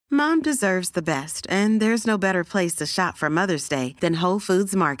Mom deserves the best, and there's no better place to shop for Mother's Day than Whole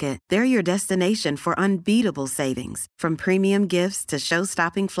Foods Market. They're your destination for unbeatable savings, from premium gifts to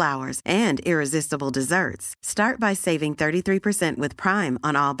show-stopping flowers and irresistible desserts. Start by saving 33% with Prime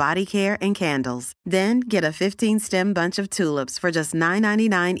on all body care and candles. Then get a 15-stem bunch of tulips for just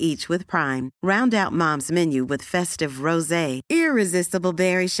 $9.99 each with Prime. Round out Mom's menu with festive rosé, irresistible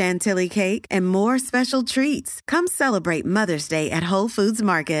berry chantilly cake, and more special treats. Come celebrate Mother's Day at Whole Foods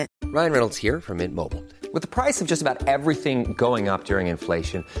Market. Ryan Reynolds here from Mint Mobile. With the price of just about everything going up during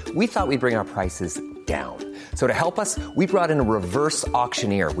inflation, we thought we'd bring our prices down. So to help us, we brought in a reverse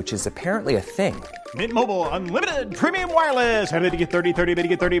auctioneer, which is apparently a thing. Mint Mobile Unlimited Premium Wireless. How to get 30, 30, bit to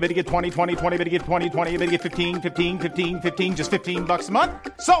get 30, bit to get 20, 20, 20, bit to get 20, 20, bit to get 15, 15, 15, 15, just $15 a month?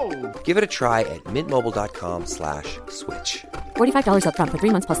 Sold! Give it a try at mintmobile.com/switch. $45 up front for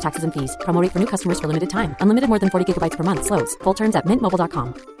 3 months plus taxes and fees. Promo rate for new customers for limited time. Unlimited more than 40 gigabytes per month. Slows full terms at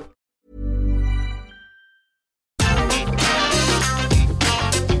mintmobile.com.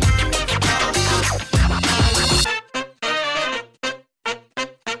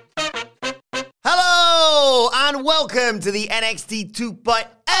 And welcome to the NXT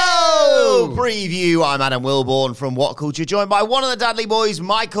 2.0 preview. I'm Adam Wilborn from What Culture, joined by one of the Dudley boys,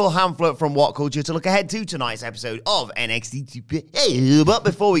 Michael Hamflett from What Culture, to look ahead to tonight's episode of NXT 2.0. But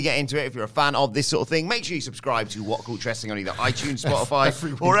before we get into it, if you're a fan of this sort of thing, make sure you subscribe to What Culture Wrestling on either iTunes, Spotify,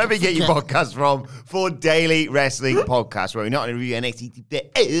 or wherever you get your podcasts from for daily wrestling podcasts, where we not only review NXT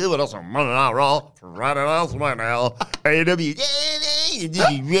 2.0, but also Monday Night Raw, Friday Night SmackDown, AEW,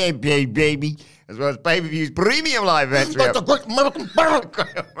 baby, as well as pay-per-views, premium live events. We have premium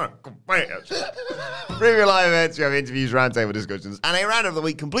live events. We have interviews, roundtable discussions, and a round of the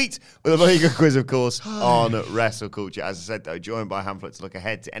week complete with a very good quiz, of course, on Wrestle Culture. As I said, though, joined by Hamflett to look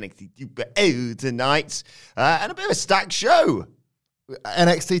ahead to NXT 2.0 tonight, and a bit of a stacked show.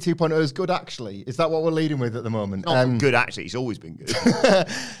 NXT 2.0 is good, actually. Is that what we're leading with at the moment? Not good, actually. It's always been good.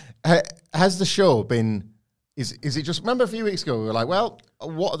 Has the show been... Is it just... Remember a few weeks ago, we were like, well,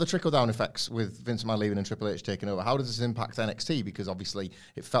 what are the trickle-down effects with Vince McMahon leaving and Triple H taking over? How does this impact NXT? Because obviously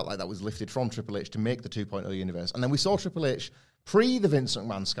it felt like that was lifted from Triple H to make the 2.0 universe. And then we saw Triple H, pre the Vince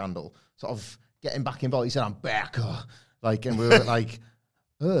McMahon scandal, sort of getting back involved. He said, I'm back. And we were like,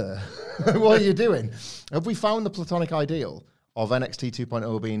 what are you doing? Have we found the platonic ideal of NXT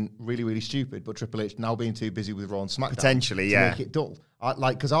 2.0 being really, really stupid, but Triple H now being too busy with Raw and SmackDown? Potentially, to make it dull.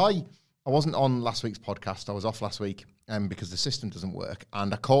 Because I wasn't on last week's podcast. I was off last week because the system doesn't work.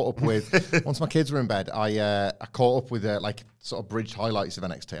 And I caught up with, once my kids were in bed, I caught up with sort of bridged highlights of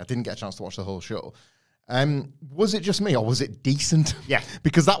NXT. I didn't get a chance to watch the whole show. Was it just me or was it decent? Yeah.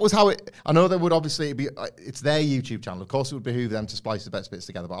 Because that was how it... I know there would obviously be... it's their YouTube channel. Of course, it would behoove them to splice the best bits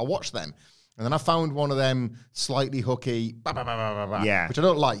together. But I watched them. And then I found one of them slightly hooky, which I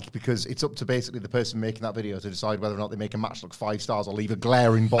don't like, because it's up to basically the person making that video to decide whether or not they make a match look 5 stars or leave a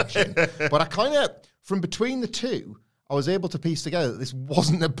glaring botch in. But I kind of, from between the two, I was able to piece together that this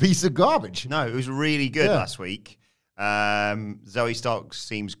wasn't a piece of garbage. No, it was really good last week. Zoe Stark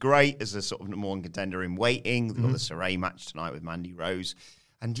seems great as a sort of number one contender in waiting. They've got the Saray match tonight with Mandy Rose.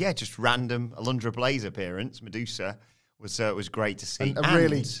 And yeah, just random Alundra Blaze appearance. Medusa was great to see. And a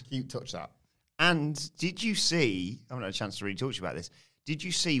really cute touch, that. And did you see, I haven't had a chance to really talk to you about this, did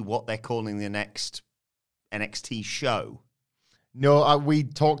you see what they're calling the next NXT show? No, we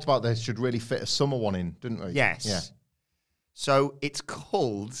talked about this, should really fit a summer one in, didn't we? Yes. Yeah. So it's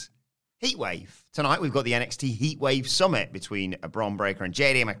called Heatwave. Tonight we've got the NXT Heatwave Summit between Bron Breakker and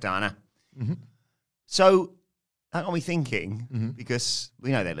JD McDonough. Mm-hmm. So that got me thinking, because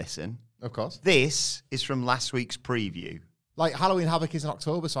we know they listen. Of course. This is from last week's preview. Like, Halloween Havoc is in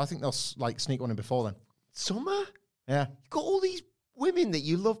October, so I think they'll sneak one in before then. Summer? Yeah. You've got all these women that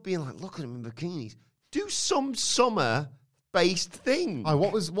you love being like, look at them in bikinis. Do some summer-based thing. Oh,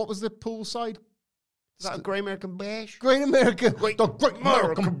 what was the poolside? Is that a Great American Bash? Great American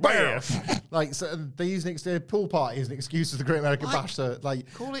Bash. Like, so they use the pool party as an excuse for the Great American Bash. So,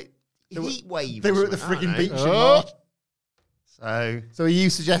 like, call it Heat Wave. They were at the frigging beach in March. So are you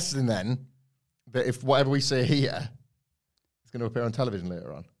suggesting then that if whatever we say here is going to appear on television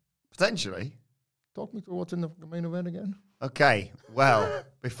later on? Potentially. Talk me through what's in the main event again. Okay, well,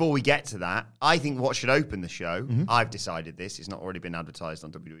 before we get to that, I think what should open the show, I've decided this, it's not already been advertised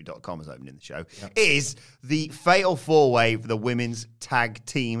on WWE.com as opening the show, is the Fatal 4-Way for the women's tag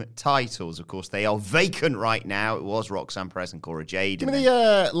team titles. Of course, they are vacant right now. It was Roxanne Perez and Cora Jade. Give me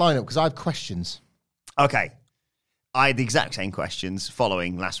the lineup, because I have questions. Okay. I had the exact same questions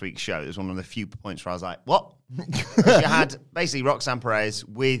following last week's show. It was one of the few points where I was like, what? You had basically Roxanne Perez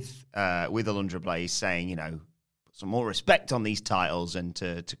with Alundra Blaze saying, you know, put some more respect on these titles and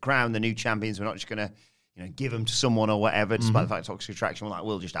to crown the new champions. We're not just going to give them to someone or whatever, despite the fact Toxic Attraction, we're like,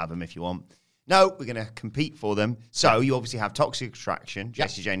 we'll just have them if you want. No, we're going to compete for them. So you obviously have Toxic Attraction,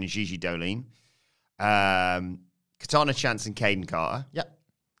 Jessie Jane and Gigi Dolin, Katana Chance and Caden Carter. Yep.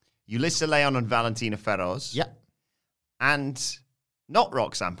 Yulissa Leon and Valentina Feroz. Yep. And not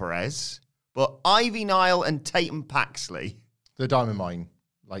Roxanne Perez, but Ivy Nile and Tatum Paxley. The Diamond Mine.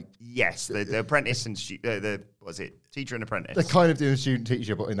 Yes, the apprentice and teacher and apprentice. They're kind of doing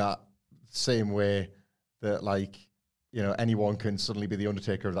student-teacher, but in that same way that, anyone can suddenly be the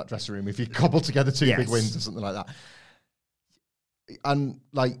Undertaker of that dressing room if you cobble together two big wins or something like that. And,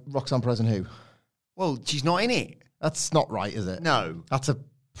 Roxanne Perez and who? Well, she's not in it. That's not right, is it? No. That's a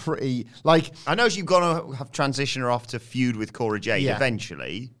pretty, I know you've got to have transition her off to feud with Cora Jade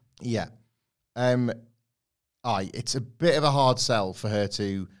eventually. Yeah. It's a bit of a hard sell for her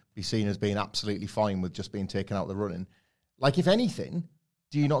to be seen as being absolutely fine with just being taken out of the running. If anything,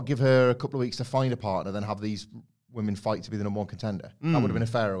 do you not give her a couple of weeks to find a partner, then have these women fight to be the number one contender? That would have been a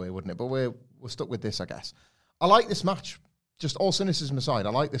fairer way, wouldn't it? But we're stuck with this, I guess. I like this match. Just all cynicism aside, I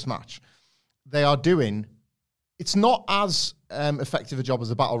like this match. They are doing... It's not as effective a job as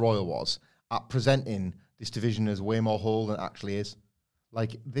the Battle Royal was at presenting this division as way more whole than it actually is.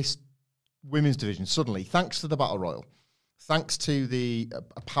 This women's division, suddenly, thanks to the Battle Royal, thanks to the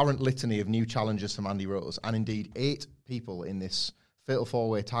apparent litany of new challengers for Mandy Rose, and indeed 8 people in this Fatal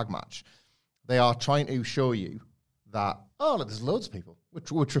 4-Way tag match, they are trying to show you that, there's loads of people.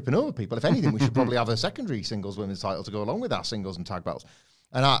 We're tripping over people. If anything, we should probably have a secondary singles women's title to go along with our singles and tag belts.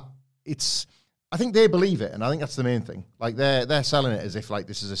 And I think they believe it, and I think that's the main thing. They're selling it as if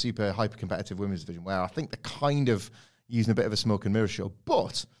this is a super hyper competitive women's division, where I think they're kind of using a bit of a smoke and mirror show.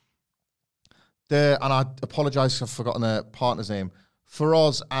 But and I apologise if I've forgotten their partner's name,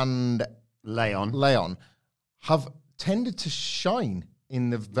 Feroz and Leon have tended to shine in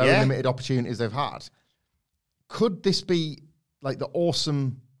the very limited opportunities they've had. Could this be the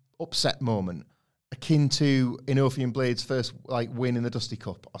awesome upset moment, akin to Inofi and Blade's first win in the Dusty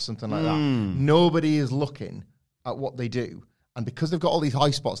Cup or something like that? Nobody is looking at what they do, and because they've got all these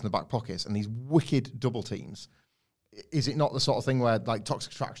high spots in the back pockets and these wicked double teams, is it not the sort of thing where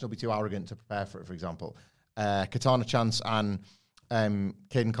Toxic Attraction will be too arrogant to prepare for it? For example, Katana Chance and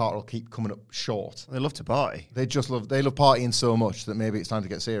Caden Carter will keep coming up short. They love to party. They love partying so much that maybe it's time to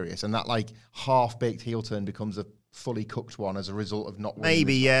get serious, and that half-baked heel turn becomes a fully cooked one as a result of not winning.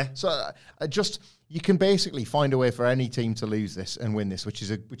 Maybe, yeah. So you can basically find a way for any team to lose this and win this, which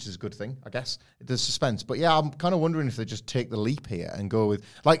is a good thing, I guess. There's suspense. But yeah, I'm kind of wondering if they just take the leap here and go with,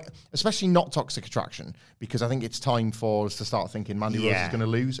 especially not Toxic Attraction, because I think it's time for us to start thinking Mandy Rose is going to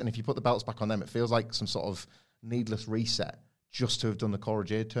lose, and if you put the belts back on them, it feels like some sort of needless reset just to have done the Cora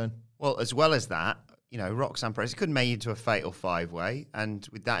Jade turn. Well, as well as that, Roxanne Perez, it could have made it into a Fatal 5-Way, and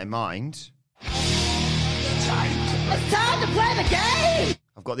with that in mind... It's time to play the game!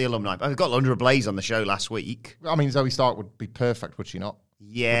 I've got the alumni. I've got Lundra Blaze on the show last week. I mean, Zoe Stark would be perfect, would she not?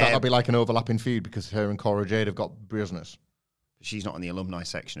 Yeah. That'd be like an overlapping feud because her and Cora Jade have got business. She's not in the alumni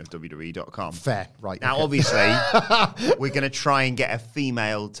section of WWE.com. Fair, right. Now, obviously, we're going to try and get a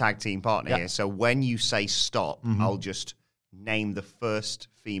female tag team partner here. So when you say stop, I'll just name the first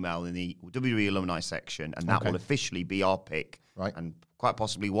female in the WWE alumni section, and that will officially be our pick. Right. And quite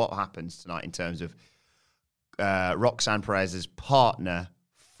possibly what happens tonight in terms of Roxanne Perez's partner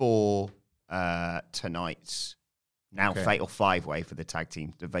for tonight's Fatal 5-Way for the tag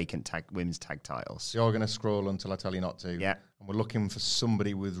team, the vacant women's tag titles. So you're going to scroll until I tell you not to. Yeah. And we're looking for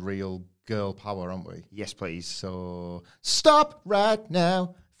somebody with real girl power, aren't we? Yes, please. So stop right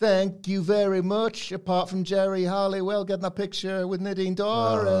now. Thank you very much. Apart from Jerry Halliwell getting that picture with Nadine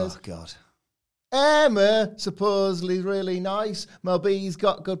Dorres. Oh, God. Emma, supposedly really nice. Mel B's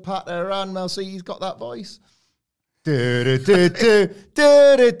got good patter and Mel C's got that voice. Please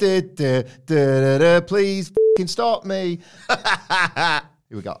f***ing stop me. Here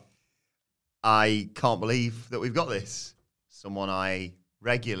we go. I can't believe that we've got this. Someone I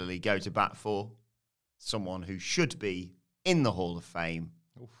regularly go to bat for. Someone who should be in the Hall of Fame.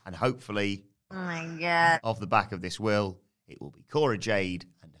 Oof. And hopefully, oh my God, off the back of this will, it will be Cora Jade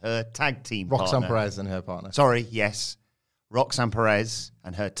and her tag team partner. Roxanne Perez and her partner. Sorry, yes. Roxanne Perez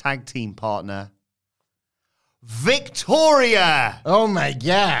and her tag team partner, Victoria. Oh my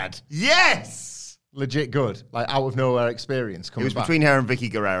God. Yes. Legit good. Out of nowhere experience coming back. It was between her and Vicky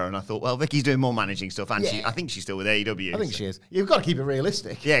Guerrero, and I thought, well, Vicky's doing more managing stuff, and I think she's still with AEW. I think she is. You've got to keep it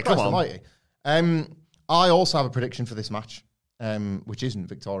realistic. Yeah, Christ come on. Almighty. I also have a prediction for this match, which isn't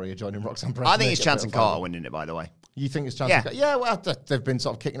Victoria joining Roxanne Perez. I think it's Chance and Carter winning it, by the way. You think it's chance? Yeah. Yeah, well, they've been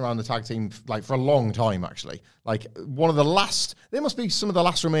sort of kicking around the tag team like for a long time, actually. Like one of the last, they must be some of the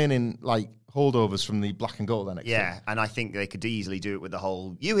last remaining like holdovers from the Black and Gold NXT. Yeah, and I think they could easily do it with the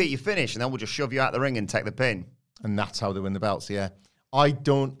whole, you hit your finish, and then we'll just shove you out the ring and take the pin. And that's how they win the belts, yeah. I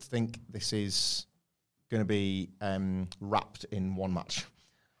don't think this is going to be wrapped in one match.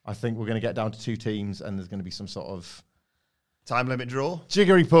 I think we're going to get down to 2 teams, and there's going to be some sort of time limit draw,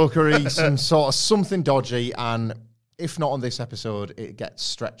 jiggery-pokery, some sort of something dodgy, and if not on this episode, it gets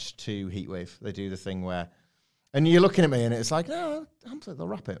stretched to Heatwave. They do the thing where, and you're looking at me, and it's like, no, they'll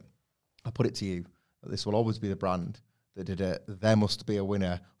wrap it. I put it to you that this will always be the brand that did a There Must Be a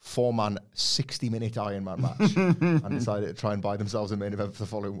Winner 4-man 60-minute Iron Man match and decided to try and buy themselves a main event for the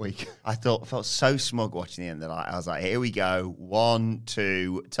following week. I felt so smug watching the end. I was like, here we go. 1,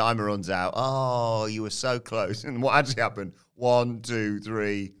 2, timer runs out. Oh, you were so close. And what actually happened? 1, 2,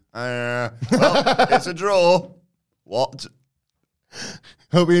 3. Well, it's a draw. What?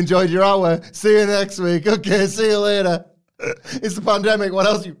 Hope you enjoyed your hour. See you next week. Okay, see you later. It's the pandemic. What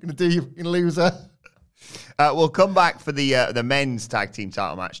else are you going to do, you fucking loser? We'll come back for the men's tag team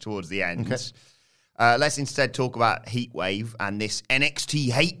title match towards the end. Okay. Let's instead talk about Heatwave and this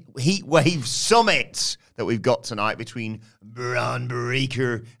NXT Heatwave Summit that we've got tonight between Bron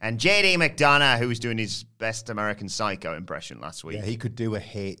Breakker and JD McDonough, who was doing his best American Psycho impression last week. Yeah, he could do a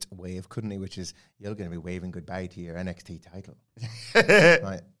hate wave, couldn't he? Which is, you're going to be waving goodbye to your NXT title.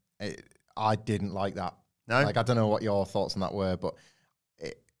 Right. I didn't like that. No? Like, I don't know what your thoughts on that were, but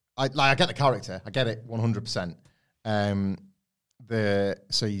I get the character. I get it 100%.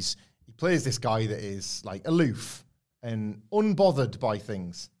 So he plays this guy that is like aloof and unbothered by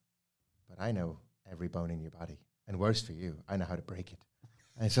things. But I know every bone in your body. And worse for you, I know how to break it.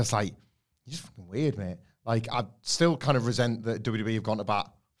 And it's just like, you're just fucking weird, mate. Like, I still kind of resent that WWE have gone to bat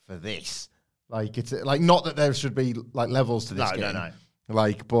for this. Like, it's like, not that there should be like levels to this game. No.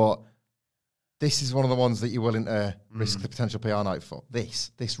 Like, but this is one of the ones that you're willing to risk the potential PR night for.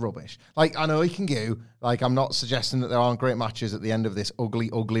 This rubbish. Like, I know he can go. Like, I'm not suggesting that there aren't great matches at the end of this ugly,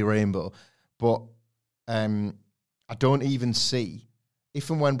 ugly rainbow. But I don't even see, if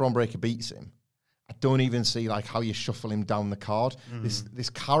and when Bron Breakker beats him, I don't even see, like, how you shuffle him down the card. This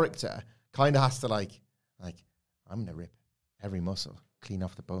character kind of has to, like, I'm going to rip every muscle, clean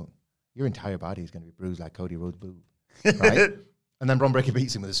off the bone. Your entire body is going to be bruised like Cody Rhodes' boob. Right? And then Bron Breakker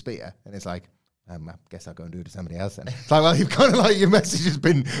beats him with a spear. And it's like, I guess I'll go and do it to somebody else then. It's like, well, you've kind of like, your message has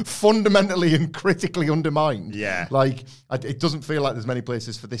been fundamentally and critically undermined. Yeah. Like, it doesn't feel like there's many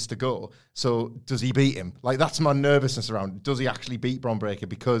places for this to go. So does he beat him? Like, that's my nervousness around. Does he actually beat Bron Breakker?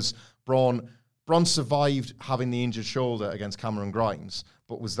 Because Bron survived having the injured shoulder against Cameron Grimes,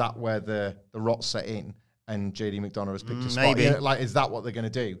 but was that where the rot set in and JD McDonough has picked a spot? Maybe. You know, like, is that what they're going to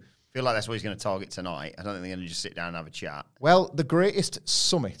do? I feel like that's what he's going to target tonight. I don't think they're going to just sit down and have a chat. Well, the greatest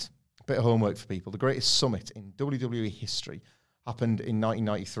summit, bit of homework for people, the greatest summit in WWE history happened in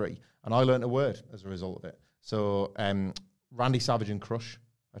 1993, and I learned a word as a result of it. So Randy Savage and Crush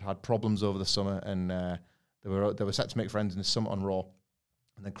had problems over the summer, and they were set to make friends in the summit on Raw,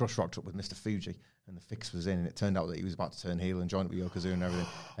 and then Crush rocked up with Mr. Fuji, and the fix was in, and it turned out that he was about to turn heel and join up with Yokozuna and everything,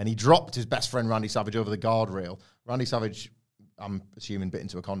 and he dropped his best friend Randy Savage over the guardrail. Randy Savage, I'm assuming, bit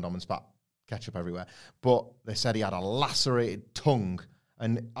into a condom and spat ketchup everywhere, but they said he had a lacerated tongue.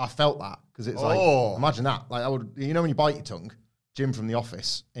 And I felt that, because it's like, imagine that. Like, I would, you know, when you bite your tongue, Jim from The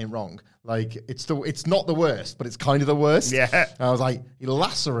Office ain't wrong. Like, it's not the worst, but it's kind of the worst. Yeah. And I was like, he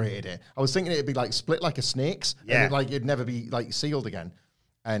lacerated it. I was thinking it'd be like split like a snake's. Yeah. And it'd never be like sealed again.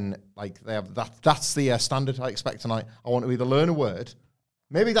 And like, they have that's the standard I expect tonight. I want to either learn a word.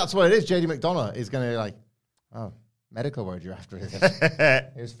 Maybe that's what it is. JD McDonough is going to like, oh, medical word you're after.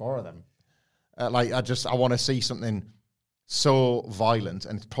 Here's 4 of them. I want to see something so violent,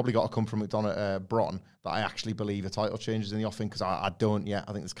 and it's probably got to come from Bron, that I actually believe a title change is in the offing, because I don't yet.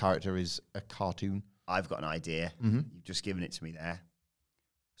 I think this character is a cartoon. I've got an idea. You've just given it to me there.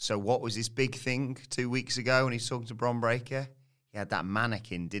 So what was this big thing 2 weeks ago when he was talking to Bron Breakker? He had that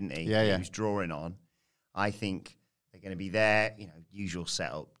mannequin, didn't he? Yeah. He was drawing on. I think they're going to be there, usual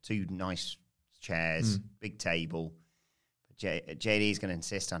setup, 2 nice chairs, big table. But JD's going to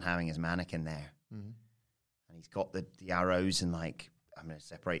insist on having his mannequin there. And he's got the arrows and, like, I'm going to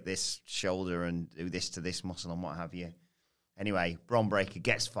separate this shoulder and do this to this muscle and what have you. Anyway, Bron Breakker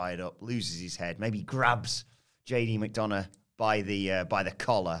gets fired up, loses his head, maybe grabs JD McDonough by the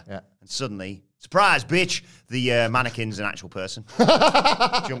collar, and suddenly, surprise, bitch, the mannequin's an actual person.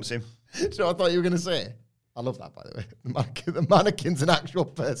 Jumps him. So I thought you were going to say, I love that, by the way. The mannequin's an actual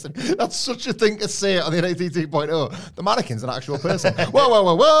person. That's such a thing to say on the NXT 2.0. The mannequin's an actual person.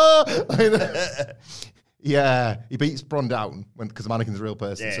 Whoa. he beats Bron down because the mannequin's a real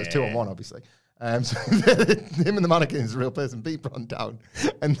person, so it's 2-on-1, obviously. So him and the mannequin is a real person, beat Bron down,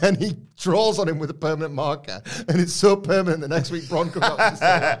 and then he draws on him with a permanent marker, and it's so permanent that next week Bron comes up and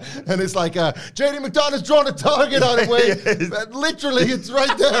says, and it's like, JD McDonough's drawn a target on him, literally, it's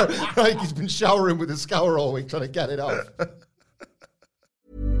right there. Like he's been showering with a scour all week trying to get it off.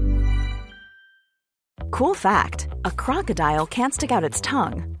 Cool fact, a crocodile can't stick out its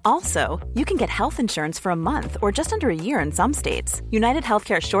tongue. Also, you can get health insurance for a month or just under a year in some states. United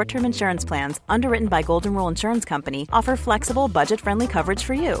Healthcare short-term insurance plans, underwritten by Golden Rule Insurance Company, offer flexible, budget-friendly coverage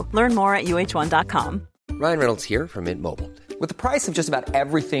for you. Learn more at uh1.com. Ryan Reynolds here from Mint Mobile. With the price of just about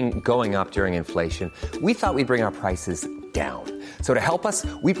everything going up during inflation, we thought we'd bring our prices down. So to help us,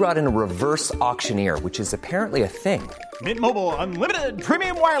 we brought in a reverse auctioneer, which is apparently a thing. Mint Mobile Unlimited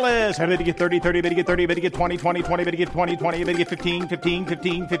Premium Wireless. How to get 30, 30, bit to get 30, bit to get 20, 20, 20, bit to get 20, 20, bit to get 15, 15,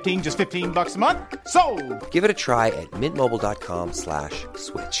 15, 15, just $15 a month? Sold! Give it a try at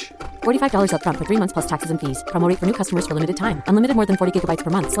mintmobile.com/switch. $45 up front for 3 months plus taxes and fees. Promo rate for new customers for limited time. Unlimited more than 40 gigabytes per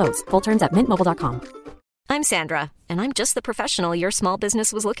month. Slows full terms at mintmobile.com. I'm Sandra, and I'm just the professional your small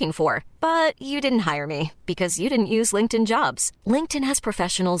business was looking for. But you didn't hire me because you didn't use LinkedIn Jobs. LinkedIn has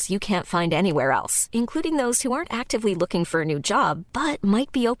professionals you can't find anywhere else, including those who aren't actively looking for a new job, but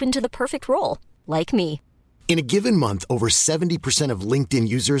might be open to the perfect role, like me. In a given month, over 70% of LinkedIn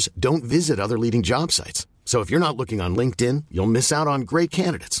users don't visit other leading job sites. So if you're not looking on LinkedIn, you'll miss out on great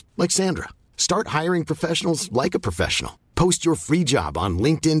candidates like Sandra. Start hiring professionals like a professional. Post your free job on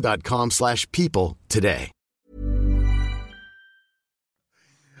linkedin.com/people today.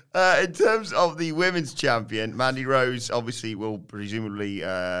 In terms of the women's champion, Mandy Rose obviously will presumably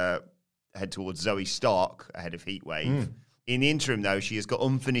head towards Zoe Stark ahead of Heatwave. In the interim, though, she has got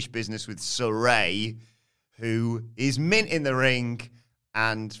unfinished business with Sarray, who is mint in the ring,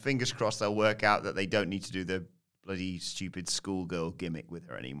 and fingers crossed they'll work out that they don't need to do the bloody stupid schoolgirl gimmick with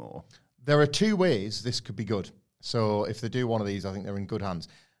her anymore. There are two ways this could be good. So if they do one of these, I think they're in good hands.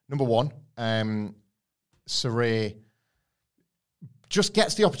 Number one, Sarray just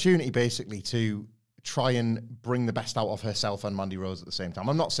gets the opportunity basically to try and bring the best out of herself and Mandy Rose at the same time.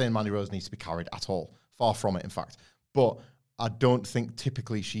 I'm not saying Mandy Rose needs to be carried at all. Far from it, in fact. But I don't think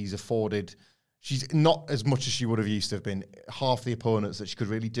typically she's not as much as she would have used to have been. Half the opponents that she could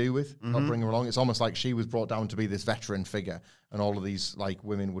really do with, not bring her along. It's almost like she was brought down to be this veteran figure, and all of these like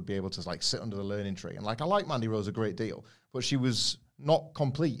women would be able to like sit under the learning tree. And like I like Mandy Rose a great deal, but she was not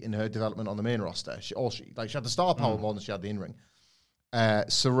complete in her development on the main roster. She had the star power more than she had the in-ring.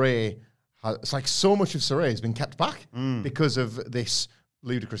 Sarray, it's like so much of Sarray has been kept back because of this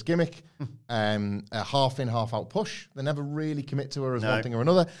ludicrous gimmick, a half in, half out push. They never really commit to her as one thing or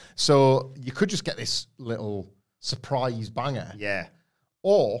another. So you could just get this little surprise banger. Yeah.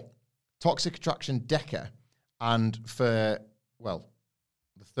 Or Toxic Attraction Decker. And for, well,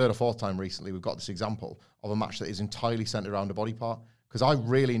 the third or fourth time recently, we've got this example of a match that is entirely centered around a body part. Because I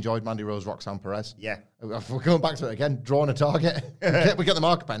really enjoyed Mandy Rose, Roxanne Perez. Yeah. We're going back to it again, drawing a target. we get the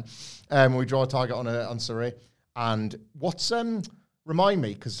marker pen. We draw a target on Sarray. And what's... remind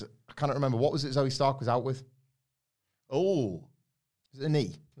me, because I cannot remember, what was it Zoe Stark was out with? Oh. Is it a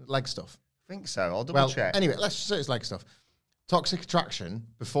knee? Leg stuff? I think so. I'll double check. Anyway, let's just say it's leg stuff. Toxic Attraction,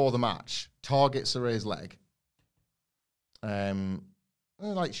 before the match, targets Sarray's leg.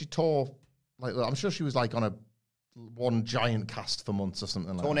 Like she tore... like I'm sure she was like on one giant cast for months or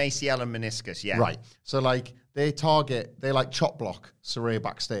something like that. Torn ACL and meniscus, yeah. Right. So, like, they like chop block Sarray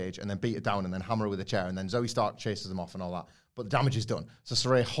backstage and then beat it down and then hammer her with a chair and then Zoe Stark chases them off and all that. But the damage is done. So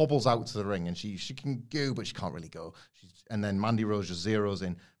Sarray hobbles out to the ring and she can go, but she can't really go. And then Mandy Rose just zeroes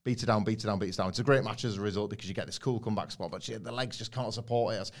in, beats it down. It's a great match as a result because you get this cool comeback spot, but the legs just can't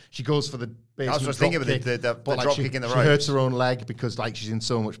support it. She goes for the basement. I was thinking of the drop kick in the ropes. She hurts her own leg because like she's in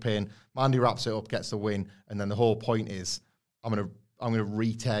so much pain. Mandy wraps it up, gets the win, and then the whole point is, I'm gonna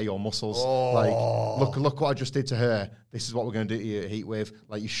re-tear your muscles. Oh. Like, look what I just did to her. This is what we're gonna do to you at Heatwave.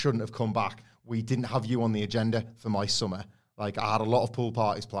 Like, you shouldn't have come back. We didn't have you on the agenda for my summer. Like, I had a lot of pool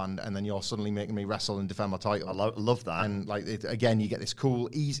parties planned, and then you're suddenly making me wrestle and defend my title. I love that. And, like, again, you get this cool,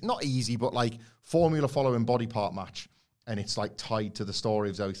 not easy, but, like, formula-following body part match, and it's, like, tied to the story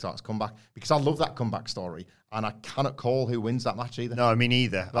of Zoe Stark's comeback. Because I love that comeback story, and I cannot call who wins that match either. No, me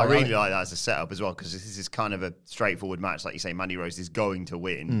neither. I really like that as a setup as well, because this is kind of a straightforward match. Like you say, Mandy Rose is going to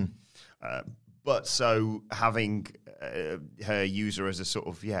win. But so having her use her as a sort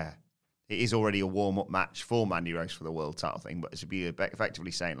of, it is already a warm-up match for Mandy Rose for the world title thing, but to be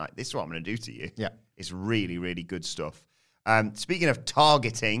effectively saying, like, this is what I'm going to do to you. Yeah. It's really, really good stuff. Speaking of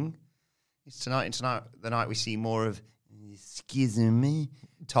targeting, it's tonight the night we see more of, excuse me,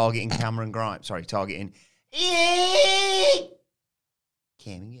 targeting Cameron Grimes. Sorry, targeting I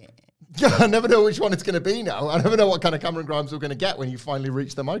never know which one it's going to be now. I never know what kind of Cameron Grimes we're going to get when you finally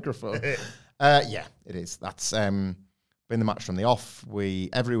reach the microphone. Yeah, it is. That's been the match from the off.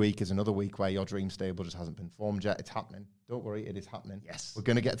 Every week is another week where your dream stable just hasn't been formed yet. It's happening. Don't worry, it is happening. Yes. We're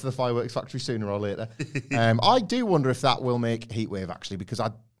going to get to the fireworks factory sooner or later. I do wonder if that will make Heatwave, actually, because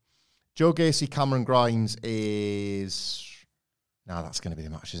Joe Gacy, Cameron Grimes is... No, that's going to be the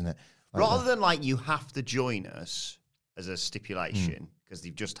match, isn't it? Rather than like you have to join us as a stipulation, because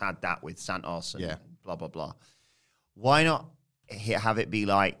they've just had that with Santos and blah, blah, blah. Why not have it be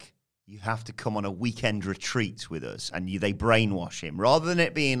like you have to come on a weekend retreat with us and they brainwash him, rather than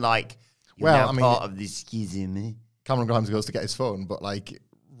it being like, you're now part of this schism. Cameron Grimes goes to get his phone, but like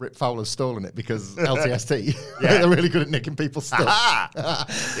Rip Fowler's stolen it because LTST, they're really good at nicking people's stuff.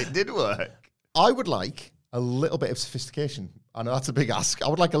 It did work. I would like a little bit of sophistication. I know that's a big ask. I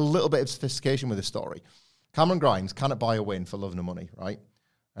would like a little bit of sophistication with this story. Cameron Grimes cannot buy a win for love nor money, right?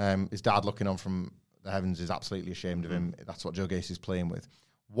 His dad looking on from the heavens is absolutely ashamed of him. That's what Joe Gacy is playing with.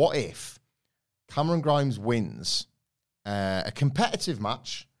 What if Cameron Grimes wins a competitive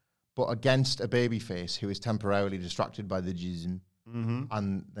match, but against a babyface who is temporarily distracted by the jism,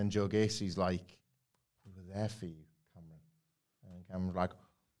 and then Joe Gacy's like, we were there for you, Cameron. And Cameron's like,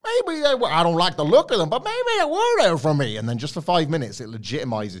 maybe they were, I don't like the look of them, but maybe they were there for me. And then just for 5 minutes, it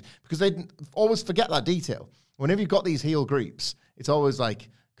legitimizes, because they always forget that detail. Whenever you've got these heel groups, it's always like,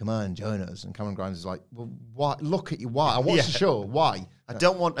 come on, join us. And Cameron Grimes is like, well, why? Look at you. Why? I watched the show. Why? I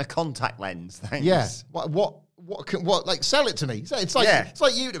don't want a contact lens. Thanks. Yeah. What? Like, sell it to me. It's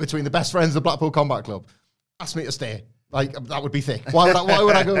like you between the best friends of the Blackpool Combat Club. Ask me to stay. Like, that would be thick. Why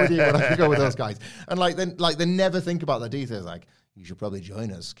would I go with you when I could go with those guys? And they never think about the details. Like, you should probably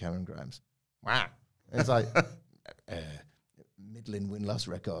join us, Cameron Grimes. Wow. And it's like middling win-loss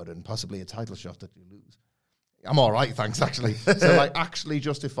record and possibly a title shot that you lose. I'm all right, thanks, actually. So, like, actually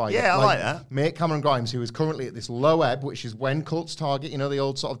justify it. Yeah, I like that. Make Cameron Grimes, who is currently at this low ebb, which is when cults target, you know, the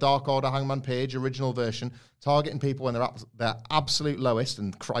old sort of Dark Order, Hangman Page, original version, targeting people when they're their absolute lowest,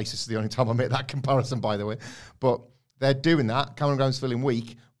 and Crisis is the only time I make that comparison, by the way. But they're doing that. Cameron Grimes feeling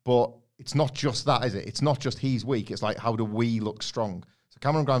weak, but it's not just that, is it? It's not just he's weak. It's like, how do we look strong? So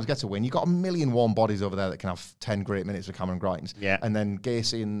Cameron Grimes gets a win. You've got a million warm bodies over there that can have 10 great minutes with Cameron Grimes. Yeah. And then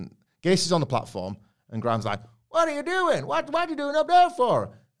Gacy's on the platform, and Grimes like, what are you doing? What are you doing up there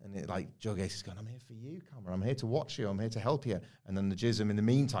for? And Joe Gacy's going, I'm here for you, Cameron. I'm here to watch you. I'm here to help you. And then the jism in the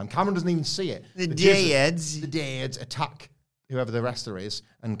meantime, Cameron doesn't even see it. The dads attack whoever the wrestler is,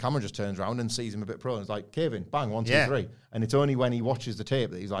 and Cameron just turns around and sees him a bit pro, and it's like, Kevin, bang, 1, 2, 3. And it's only when he watches the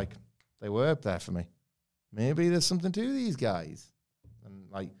tape that he's like, they were up there for me. Maybe there's something to these guys. And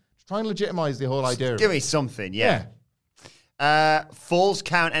just try and legitimize the whole idea. Give me something, yeah. Falls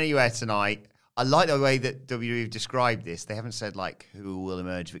count anywhere tonight. I like the way that WWE have described this. They haven't said, who will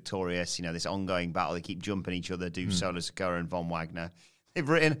emerge victorious, this ongoing battle. They keep jumping each other, Solo Sikoa and Von Wagner. They've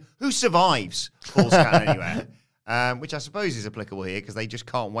written, who survives Falls count anywhere? Which I suppose is applicable here, because they just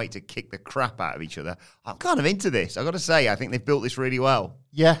can't wait to kick the crap out of each other. I'm kind of into this. I've got to say, I think they've built this really well.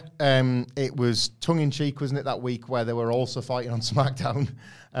 Yeah, it was tongue-in-cheek, wasn't it, that week where they were also fighting on SmackDown.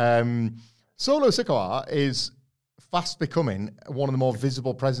 Solo Sikoa is fast becoming one of the more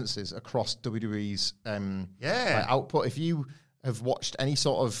visible presences across WWE's output. If you have watched any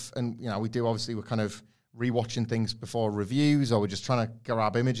sort of, and we do, obviously, we're kind of rewatching things before reviews, or we're just trying to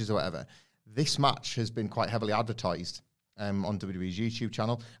grab images or whatever. This match has been quite heavily advertised on WWE's YouTube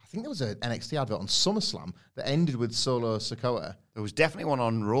channel. I think there was an NXT advert on SummerSlam that ended with Solo Sikoa. There was definitely one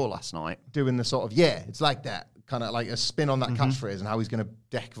on Raw last night. Doing the sort of, it's like that, kind of like a spin on that catchphrase and how he's going to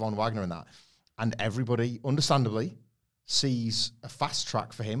deck Von Wagner and that. And everybody, understandably, sees a fast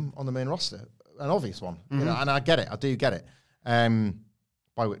track for him on the main roster. An obvious one. And I get it. I do get it.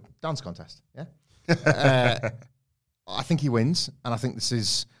 By way, dance contest, yeah? I think he wins, and I think this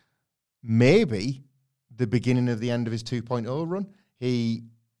is maybe the beginning of the end of his 2.0 run. He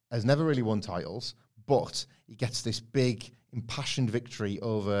has never really won titles, but he gets this big, impassioned victory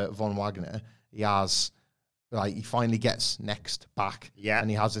over Von Wagner. He has, he finally gets next back, and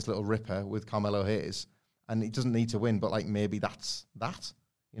he has this little ripper with Carmelo Hayes, and he doesn't need to win, but maybe that's that.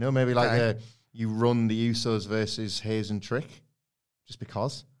 Maybe you run the Usos versus Hayes and Trick, just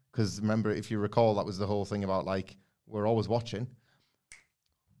because. Because remember, if you recall, that was the whole thing about we're always watching.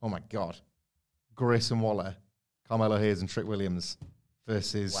 Oh my God. Grayson Waller, Carmelo Hayes and Trick Williams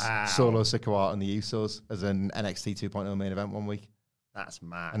versus Solo Sikoa and the Usos as an NXT 2.0 main event one week. That's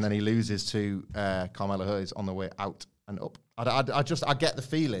mad. And then he loses to Carmelo Hayes on the way out and up. I get the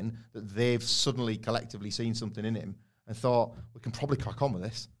feeling that they've suddenly collectively seen something in him and thought, we can probably crack on with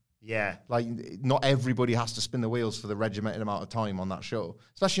this. Yeah. Like, not everybody has to spin the wheels for the regimented amount of time on that show.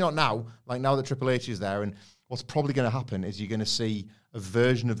 Especially not now. Like, now that Triple H is there, and what's probably going to happen is you're going to see a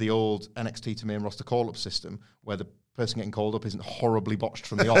version of the old NXT to main roster call-up system where the person getting called up isn't horribly botched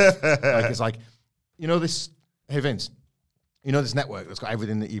from the off. Like, it's like, you know this... Hey, Vince, you know this network that's got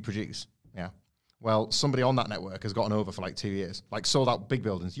everything that you produce? Yeah. Well, somebody on that network has gotten over for like 2 years. Like, sold out big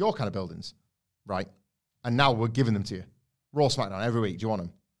buildings, your kind of buildings, right? And now we're giving them to you. Raw, SmackDown, every week. Do you want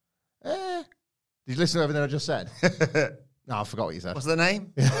them? Did you listen to everything I just said? No, I forgot what you said. What's the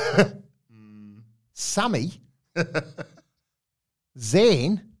name? Sammy?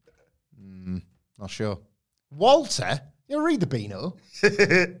 Zane? Not sure. Walter? You read the Beano.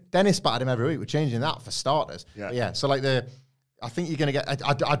 Dennis battered him every week. We're changing that for starters. Yeah. So like I think you're going to get...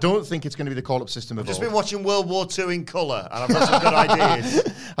 I don't think it's going to be the call-up system of all. I've just been watching World War II in colour, and I've got some good ideas.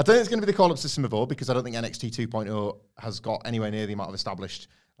 I don't think it's going to be the call-up system of all, because I don't think NXT 2.0 has got anywhere near the amount of established...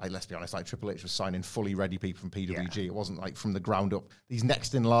 Like, let's be honest, like Triple H was signing fully ready people from PWG. Yeah. It wasn't like from the ground up. These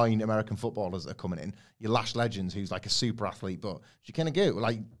next in line American footballers that are coming in, your Lash Legends, who's like a super athlete, but she kind of go.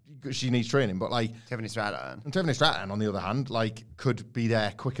 Like, she needs training, but like... Tiffany Stratton. And Tiffany Stratton, on the other hand, like, could be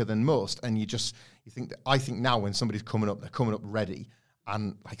there quicker than most. And I think now when somebody's coming up, they're coming up ready.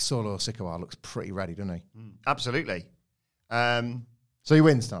 And like Solo Sikoa looks pretty ready, doesn't he? Absolutely. So he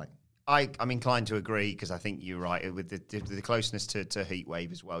wins tonight. I'm inclined to agree, because I think you're right. With the closeness to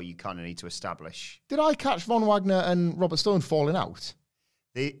Heatwave as well, you kind of need to establish. Did I catch Von Wagner and Robert Stone falling out?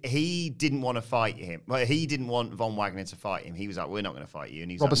 He didn't want to fight him. Well, he didn't want Von Wagner to fight him. He was like, we're not going to fight you. And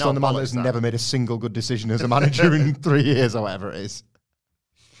he was Robert like, Stone, the man that has never made a single good decision as a manager in 3 years or whatever it is.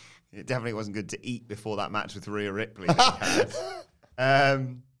 It definitely wasn't good to eat before that match with Rhea Ripley.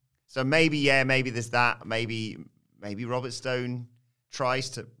 So maybe there's that. Maybe Robert Stone tries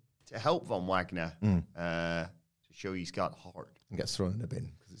to help Von Wagner to show he's got heart. And gets thrown in a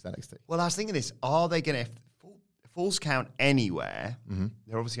bin because it's NXT. Well, I was thinking this. Are they going to, if Falls Count anywhere,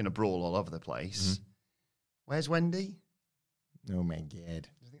 they're obviously going to brawl all over the place. Where's Wendy? Oh, my God. Do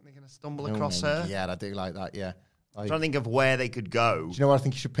you think they're going to stumble across her? Yeah, I do like that, yeah. I'm trying to think of where they could go. Do you know where I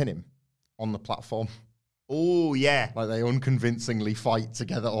think you should pin him? On the platform. Oh, yeah. Like, they unconvincingly fight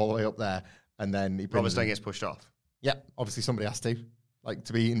together all the way up there, and then... Robert Stone gets pushed off. Yeah, obviously somebody has to. Like,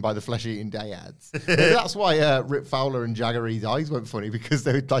 to be eaten by the flesh-eating dyads. That's why Rip Fowler and Jaggery's eyes went funny, because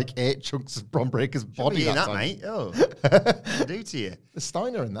they would, like, 8 chunks of Bron Breakker's body that time. Mate. Oh, what do do to you? The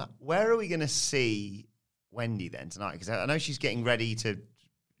Steiner in that. Where are we going to see Wendy then tonight? Because I know she's getting ready to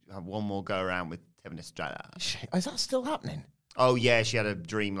have one more go around with Tiffany Stratton. Is that still happening? Oh, yeah, she had a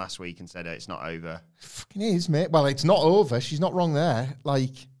dream last week and said it's not over. It fucking is, mate. Well, it's not over. She's not wrong there.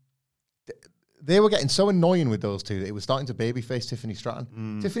 Like... They were getting so annoying with those two that it was starting to babyface Tiffany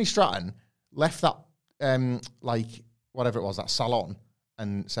Stratton. Tiffany Stratton left that, like, whatever it was, that salon,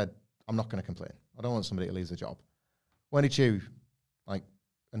 and said, I'm not going to complain. I don't want somebody to lose their job. Wendy Chu, like,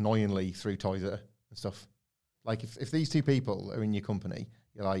 annoyingly threw toys at her and stuff. Like, if these two people are in your company,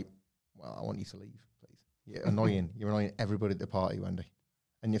 you're like, well, I want you to leave, please. You're annoying. You're annoying everybody at the party, Wendy.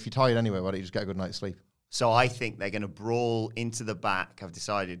 And if you're tired anyway, why don't you just get a good night's sleep? So I think they're going to brawl into the back. I've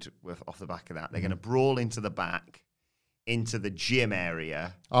decided off the back of that. They're going to brawl into the back, into the gym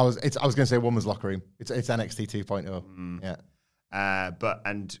area. I was going to say women's locker room. It's NXT 2.0. Yeah.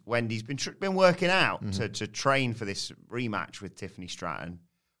 And Wendy's been working out to train for this rematch with Tiffany Stratton,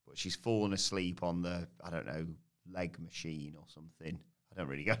 but she's fallen asleep on the, I don't know, leg machine or something. I don't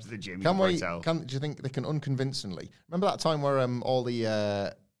really go to the gym. Do you think they can unconvincingly? Remember that time where all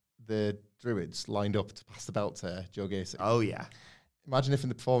the Druids lined up to pass the belt to Joe Gacy? Oh, yeah. Imagine if in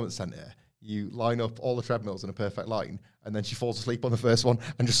the Performance Centre, you line up all the treadmills in a perfect line, and then she falls asleep on the first one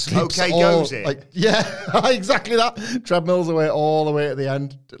and just sleeps. Goes it? Like, yeah, exactly that. Treadmills away all the way at the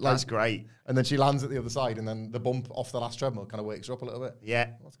end. Like, that's great. And then she lands at the other side, and then the bump off the last treadmill kind of wakes her up a little bit. Yeah.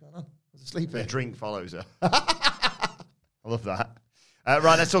 What's going on? Was asleep The here? drink follows her. I love that.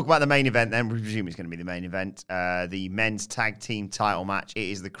 Right, let's talk about the main event then. We presume it's going to be the main event. The men's tag team title match. It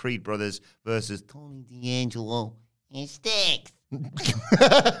is the Creed brothers versus Tony D'Angelo and Styx.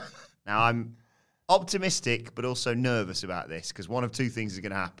 Now, I'm optimistic, but also nervous about this, because one of two things is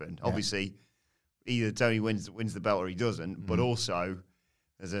going to happen. Yeah. Obviously, either Tony wins the belt or he doesn't, but also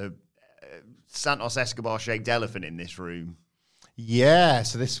there's a Santos Escobar-shaped elephant in this room. Yeah,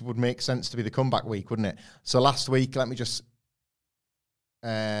 so this would make sense to be the comeback week, wouldn't it? So last week, let me just...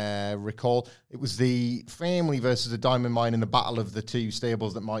 recall it was the family versus the Diamond Mine in the battle of the two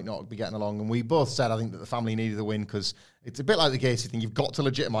stables that might not be getting along, and we both said I think that the family needed the win, because it's a bit like the Gacy thing. You've got to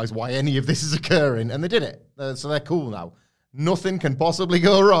legitimize why any of this is occurring, and they did it. So they're cool now. Nothing can possibly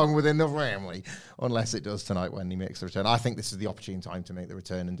go wrong within the family, unless it does tonight when he makes the return. I think this is the opportune time to make the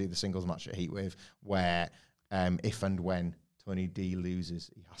return and do the singles match at Heatwave, where if and when Tony D loses,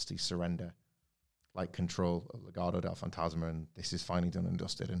 he has to surrender control of Legado del Fantasma, and this is finally done and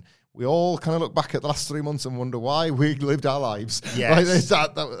dusted. And we all kind of look back at the last 3 months and wonder why we lived our lives. Yes.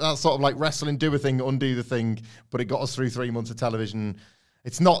 That sort of wrestling, do a thing, undo the thing, but it got us through 3 months of television.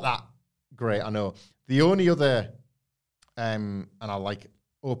 It's not that great, I know. The only other, and I'll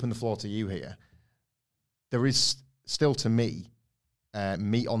open the floor to you here, there is still, to me,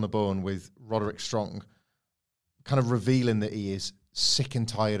 meat on the bone with Roderick Strong kind of revealing that he is sick and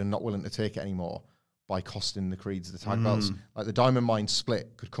tired and not willing to take it anymore by costing the Creeds the tag belts. The Diamond Mine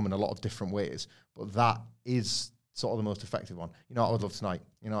split could come in a lot of different ways, but that is sort of the most effective one. You know what I would love tonight?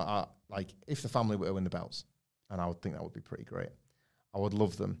 You know, if the family were to win the belts, and I would think that would be pretty great, I would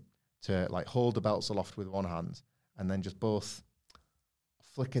love them to hold the belts aloft with one hand and then just both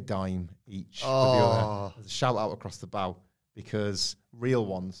flick a dime each with the other. There's a shout out across the bow, because real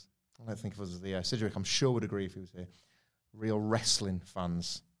ones, I don't think of us as the Sidgwick, I'm sure would agree if he was here, real wrestling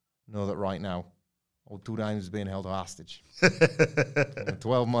fans know that right now, old Two Dimes is being held hostage.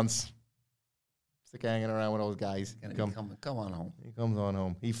 12 months. Stick hanging around with those guys. Come on home. He comes on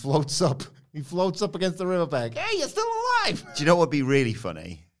home. He floats up. He floats up against the riverbank. Hey, you're still alive. Do you know what would be really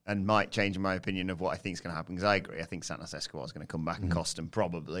funny and might change my opinion of what I think is going to happen? Because I agree. I think Santos Escobar is going to come back and cost him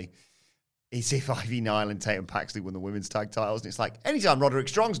probably. Is if Ivy Nile and Tatum Paxley win the women's tag titles. And it's like, anytime Roderick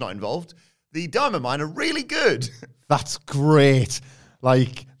Strong's not involved, the Diamond Mine are really good. That's great.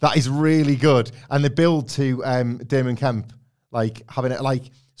 That is really good. And the build to Damon Kemp, having it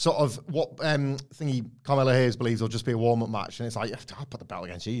sort of what thingy Carmelo Hayes believes will just be a warm-up match. And it's like, I'll put the belt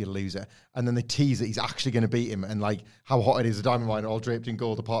against you, you loser. And then they tease that he's actually going to beat him, and how hot it is, the Diamond Mine are all draped in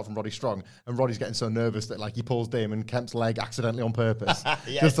gold apart from Roddy Strong. And Roddy's getting so nervous that he pulls Damon Kemp's leg accidentally on purpose.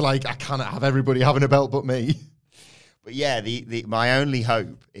 Yes. Just to I cannot have everybody having a belt but me. But yeah, my only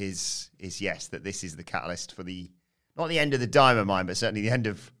hope is yes, that this is the catalyst for not the end of the Diamond Mine, but certainly the end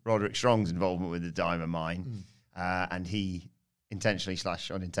of Roderick Strong's involvement with the Diamond Mine. And he intentionally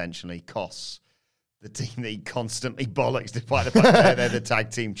 / unintentionally costs the team that he constantly bollocks, despite the fact that they're the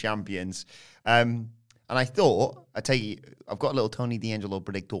tag team champions. And I thought, I've got a little Tony D'Angelo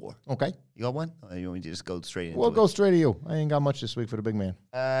predictor. Okay. You got one? Or you want me to just go straight into it? We'll go straight to you. I ain't got much this week for the big man.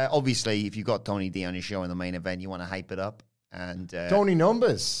 Obviously, if you've got Tony D on your show in the main event, you want to hype it up. And Tony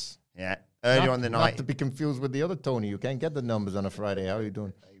Numbers. Yeah. Earlier on the night. Not to be confused with the other Tony. You can't get the numbers on a Friday. How are you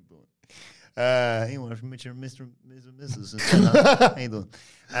doing? He wants from Mr. Mrs. How you doing?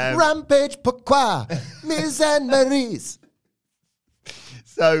 Rampage, pourquoi? Miss and Maurice.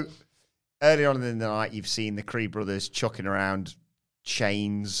 So, earlier on in the night, you've seen the Creed brothers chucking around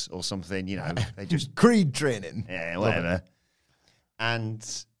chains or something, they just... Creed training. Yeah, whatever. And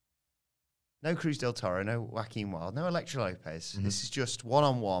no Cruz del Toro, no Joaquin Wilde, no Elektra Lopez. This is just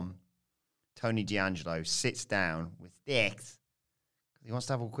one-on-one. Tony D'Angelo sits down with Dex. He wants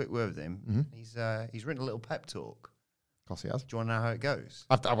to have a quick word with him. He's written a little pep talk. Of course he has. Do you want to know how it goes?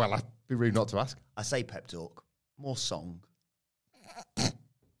 I'd be rude not to ask. I say pep talk. More song.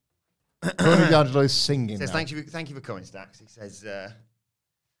 Tony D'Angelo's singing. He says, now. thank you for coming, Stax. He says,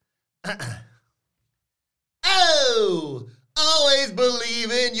 oh, always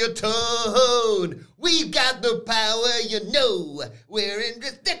believe in your tone. We've got the power, we're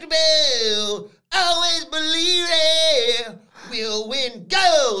indestructible. Always believe it. We'll win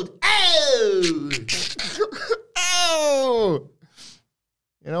gold. Oh! Oh!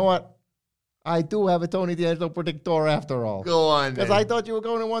 You know what? I do have a Tony D'Angelo predictor after all. Go on, because I thought you were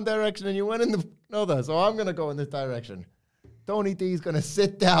going in one direction and you went in another, so I'm going to go in this direction. Tony D's going to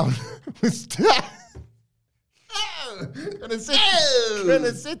sit down with Stacks. Going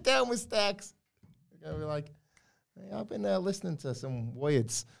to sit down with Stacks. Going to be like, hey, I've been listening to some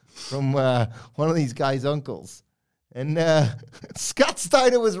words from one of these guys' uncles. And Scott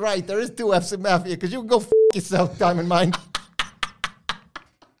Steiner was right. There is 2 F's in Mafia, because you can go f*** yourself, Diamond Mine.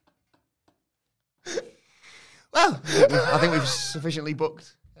 Well, I think we've sufficiently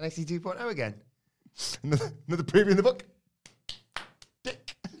booked NXT 2.0 again. Another preview in the book.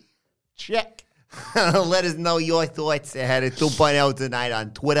 Check. Let us know your thoughts ahead of 2.0 tonight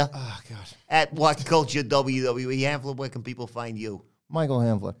on Twitter. Oh, God. At What Culture WWE. Hamfler, where can people find you? Michael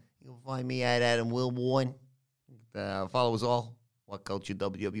Hamfler. You'll find me at Adam Wilborn. Follow us all. What Culture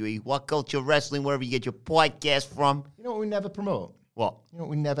WWE. What Culture Wrestling, wherever you get your podcast from. You know what we never promote? What? You know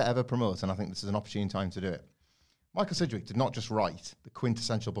what we never, ever promote, and I think this is an opportune time to do it. Michael Sidgwick did not just write the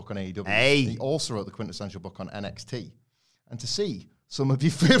quintessential book on AEW. Hey. He also wrote the quintessential book on NXT. And to see some of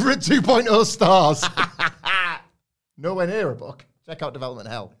your favorite 2.0 stars nowhere near a book, check out Development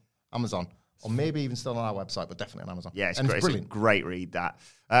Hell, Amazon. Or maybe even still on our website, but definitely on Amazon. Yeah, it's and great. It's brilliant. It's a great read, that.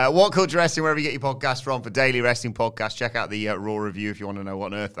 What Culture Wrestling, wherever you get your podcast from, for daily wrestling podcasts, check out the Raw review if you want to know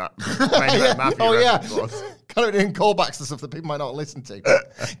what on earth that was. Kind of doing callbacks to stuff that people might not listen to.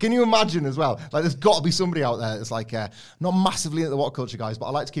 Can you imagine as well? Like, there's got to be somebody out there that's like, not massively into the What Culture guys, but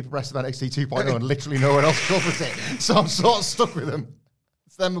I like to keep abreast of NXT 2.0 and literally no one else covers it. So I'm sort of stuck with them.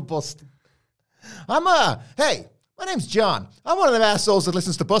 It's them a bust. Hey, my name's John. I'm one of them assholes that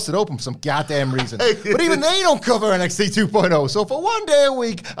listens to Busted Open for some goddamn reason. But even they don't cover NXT 2.0. So for one day a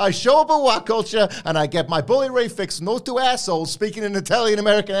week, I show up at What Culture and I get my bully ray fix from those two assholes speaking in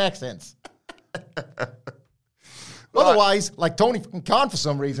Italian-American accents. Otherwise, like Tony fucking Khan for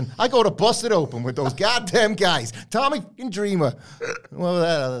some reason, I go to Busted Open with those goddamn guys. Tommy fucking Dreamer. Well,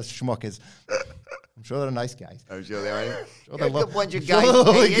 that other schmuck is. I'm sure they're nice guys. I'm sure they are. Sure You're a good bunch of guys.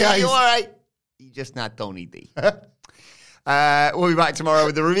 You're all right. You're just not Tony D. We'll be back tomorrow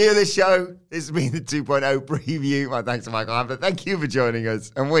with the review of this show. This has been the 2.0 preview. My thanks to Michael Hamflett. Thank you for joining us,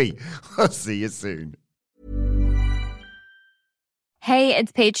 and we will see you soon. Hey,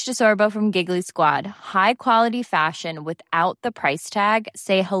 it's Paige DeSorbo from Giggly Squad. High quality fashion without the price tag.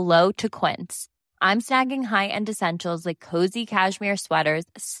 Say hello to Quince. I'm snagging high-end essentials like cozy cashmere sweaters,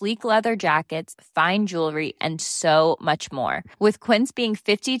 sleek leather jackets, fine jewelry, and so much more. With Quince being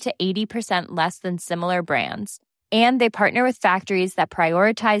 50 to 80% less than similar brands. And they partner with factories that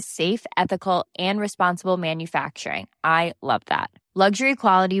prioritize safe, ethical, and responsible manufacturing. I love that. Luxury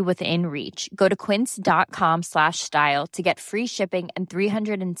quality within reach. Go to quince.com/style to get free shipping and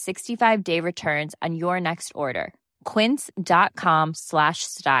 365-day returns on your next order.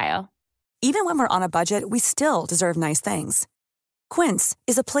 Quince.com/style. Even when we're on a budget, we still deserve nice things. Quince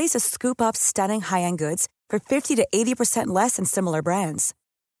is a place to scoop up stunning high-end goods for 50 to 80% less than similar brands.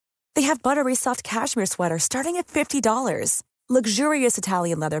 They have buttery soft cashmere sweaters starting at $50, luxurious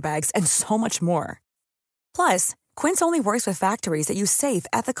Italian leather bags, and so much more. Plus, Quince only works with factories that use safe,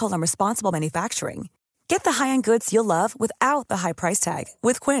 ethical, and responsible manufacturing. Get the high-end goods you'll love without the high price tag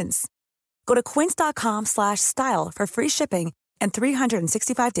with Quince. Go to quince.com/style for free shipping and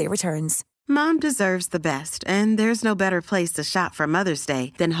 365-day returns. Mom deserves the best, and there's no better place to shop for Mother's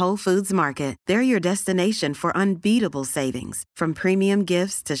Day than Whole Foods Market. They're your destination for unbeatable savings, from premium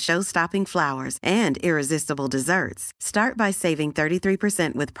gifts to show-stopping flowers and irresistible desserts. Start by saving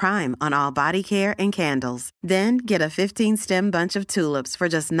 33% with Prime on all body care and candles. Then get a 15-stem bunch of tulips for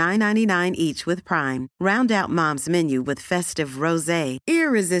just $9.99 each with Prime. Round out Mom's menu with festive rosé,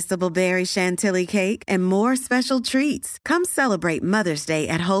 irresistible berry chantilly cake, and more special treats. Come celebrate Mother's Day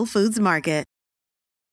at Whole Foods Market.